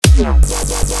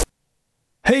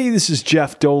Hey, this is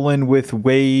Jeff Dolan with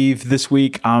Wave. This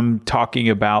week, I'm talking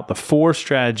about the 4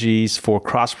 strategies for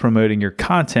cross-promoting your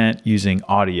content using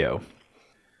audio.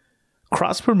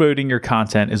 Cross-promoting your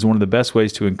content is one of the best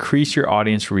ways to increase your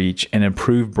audience reach and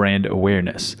improve brand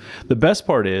awareness. The best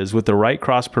part is, with the right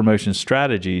cross-promotion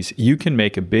strategies, you can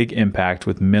make a big impact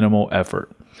with minimal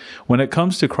effort. When it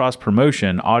comes to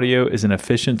cross-promotion, audio is an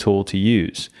efficient tool to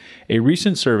use. A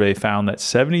recent survey found that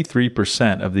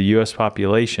 73% of the U.S.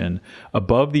 population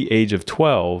above the age of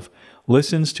 12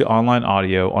 listens to online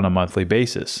audio on a monthly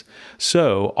basis.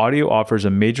 So, audio offers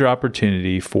a major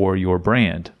opportunity for your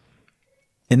brand.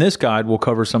 In this guide, we'll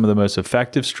cover some of the most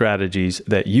effective strategies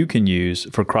that you can use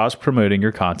for cross-promoting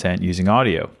your content using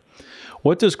audio.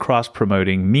 What does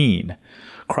cross-promoting mean?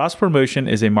 Cross-promotion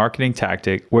is a marketing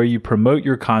tactic where you promote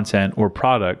your content or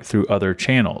product through other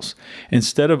channels.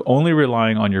 Instead of only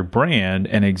relying on your brand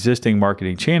and existing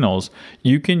marketing channels,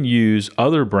 you can use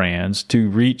other brands to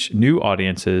reach new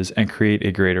audiences and create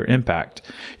a greater impact.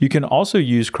 You can also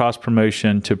use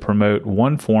cross-promotion to promote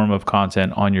one form of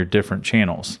content on your different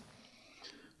channels.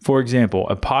 For example,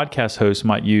 a podcast host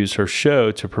might use her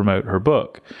show to promote her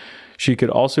book. She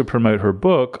could also promote her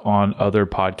book on other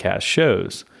podcast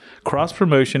shows.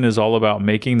 Cross-promotion is all about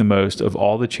making the most of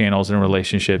all the channels and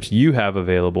relationships you have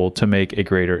available to make a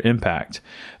greater impact.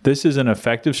 This is an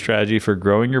effective strategy for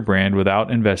growing your brand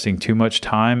without investing too much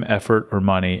time, effort, or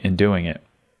money in doing it.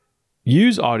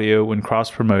 Use audio when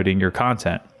cross-promoting your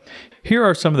content. Here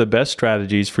are some of the best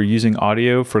strategies for using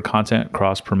audio for content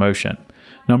cross-promotion.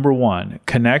 Number 1,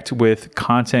 connect with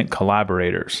content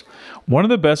collaborators. One of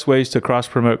the best ways to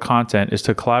cross-promote content is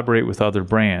to collaborate with other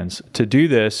brands. To do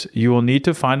this, you will need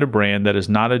to find a brand that is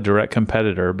not a direct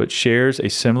competitor but shares a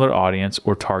similar audience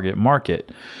or target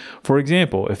market. For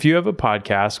example, if you have a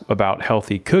podcast about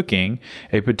healthy cooking,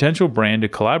 a potential brand to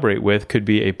collaborate with could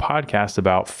be a podcast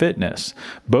about fitness.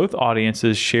 Both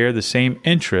audiences share the same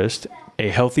interest, a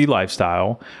healthy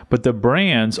lifestyle, but the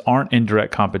brands aren't in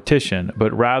direct competition,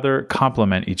 but rather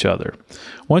complement each other.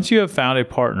 Once you have found a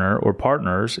partner or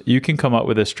partners, you can come up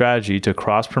with a strategy to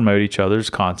cross-promote each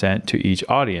other's content to each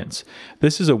audience.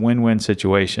 This is a win-win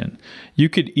situation. You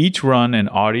could each run an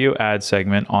audio ad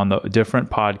segment on the different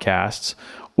podcasts,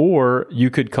 or you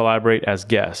could collaborate as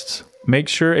guests. Make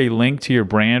sure a link to your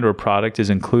brand or product is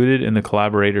included in the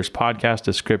collaborator's podcast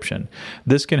description.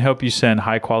 This can help you send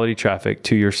high-quality traffic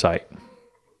to your site.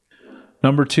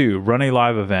 Number 2, run a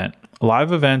live event.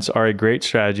 Live events are a great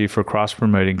strategy for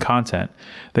cross-promoting content.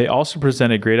 They also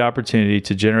present a great opportunity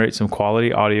to generate some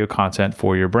quality audio content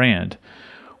for your brand.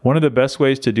 One of the best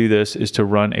ways to do this is to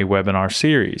run a webinar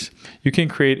series. You can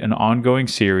create an ongoing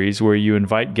series where you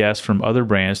invite guests from other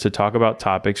brands to talk about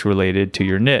topics related to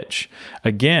your niche.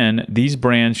 Again, these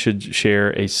brands should share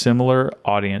a similar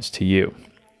audience to you.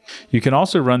 You can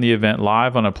also run the event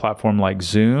live on a platform like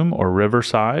Zoom or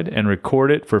Riverside and record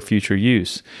it for future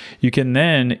use. You can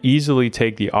then easily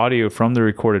take the audio from the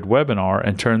recorded webinar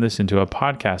and turn this into a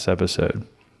podcast episode.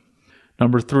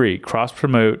 Number 3,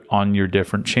 cross-promote on your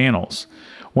different channels.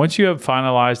 Once you have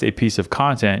finalized a piece of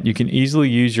content, you can easily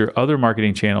use your other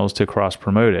marketing channels to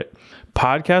cross-promote it.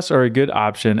 Podcasts are a good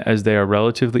option as they are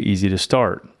relatively easy to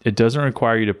start. It doesn't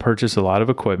require you to purchase a lot of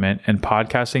equipment, and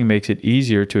podcasting makes it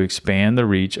easier to expand the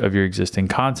reach of your existing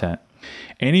content.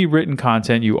 Any written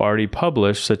content you already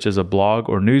publish, such as a blog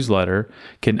or newsletter,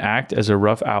 can act as a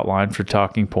rough outline for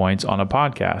talking points on a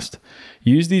podcast.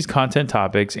 Use these content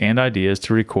topics and ideas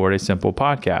to record a simple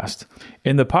podcast.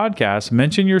 In the podcast,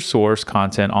 mention your source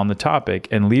content on the topic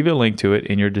and leave a link to it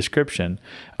in your description.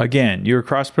 Again, you're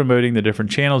cross-promoting the different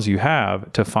channels you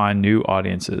have to find new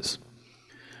audiences.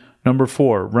 Number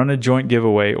 4, run a joint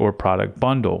giveaway or product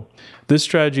bundle. This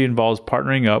strategy involves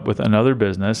partnering up with another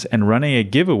business and running a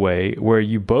giveaway where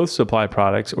you both supply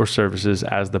products or services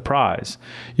as the prize.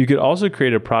 You could also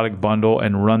create a product bundle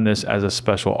and run this as a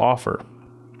special offer.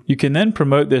 You can then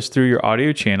promote this through your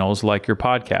audio channels like your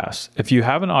podcasts. If you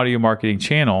have an audio marketing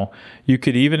channel, you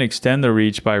could even extend the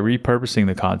reach by repurposing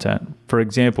the content. For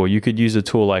example, you could use a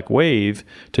tool like Wave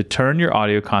to turn your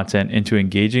audio content into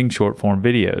engaging short-form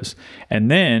videos, and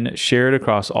then share it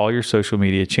across all your social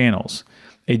media channels.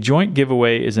 A joint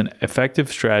giveaway is an effective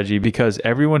strategy because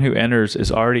everyone who enters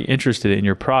is already interested in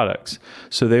your products,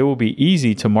 so they will be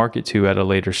easy to market to at a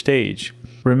later stage.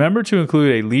 Remember to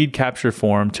include a lead capture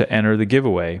form to enter the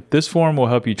giveaway. This form will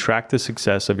help you track the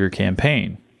success of your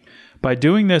campaign. By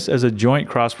doing this as a joint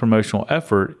cross-promotional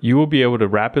effort, you will be able to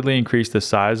rapidly increase the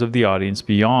size of the audience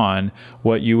beyond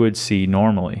what you would see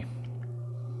normally.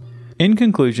 In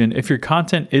conclusion, if your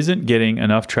content isn't getting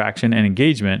enough traction and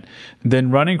engagement,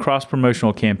 then running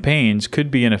cross-promotional campaigns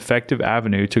could be an effective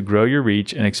avenue to grow your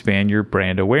reach and expand your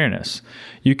brand awareness.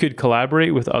 You could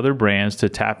collaborate with other brands to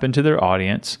tap into their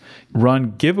audience,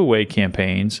 run giveaway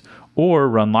campaigns, or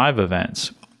run live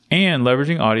events. And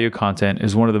leveraging audio content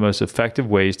is one of the most effective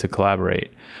ways to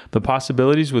collaborate. The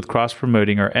possibilities with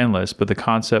cross-promoting are endless, but the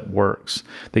concept works.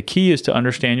 The key is to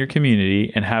understand your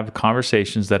community and have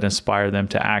conversations that inspire them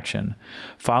to action.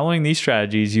 Following these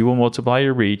strategies, you will multiply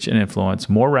your reach and influence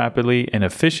more rapidly and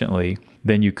efficiently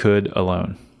than you could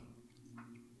alone.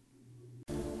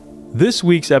 This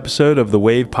week's episode of the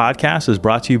Wave Podcast is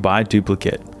brought to you by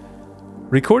Duplicate.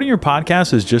 Recording your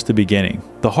podcast is just the beginning.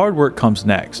 The hard work comes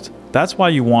next. That's why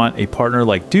you want a partner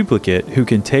like Duplicate who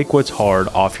can take what's hard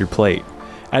off your plate.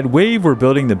 At Wave, we're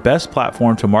building the best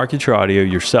platform to market your audio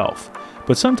yourself.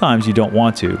 But sometimes you don't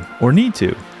want to or need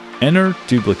to. Enter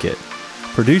Duplicate.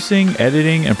 Producing,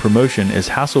 editing, and promotion is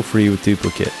hassle-free with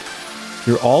Duplicate.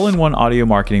 Your all-in-one audio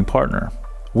marketing partner.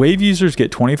 Wave users get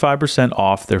 25%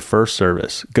 off their first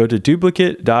service. Go to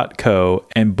duplicate.co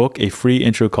and book a free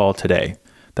intro call today.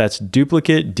 That's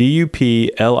duplicate,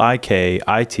 duplikit.co.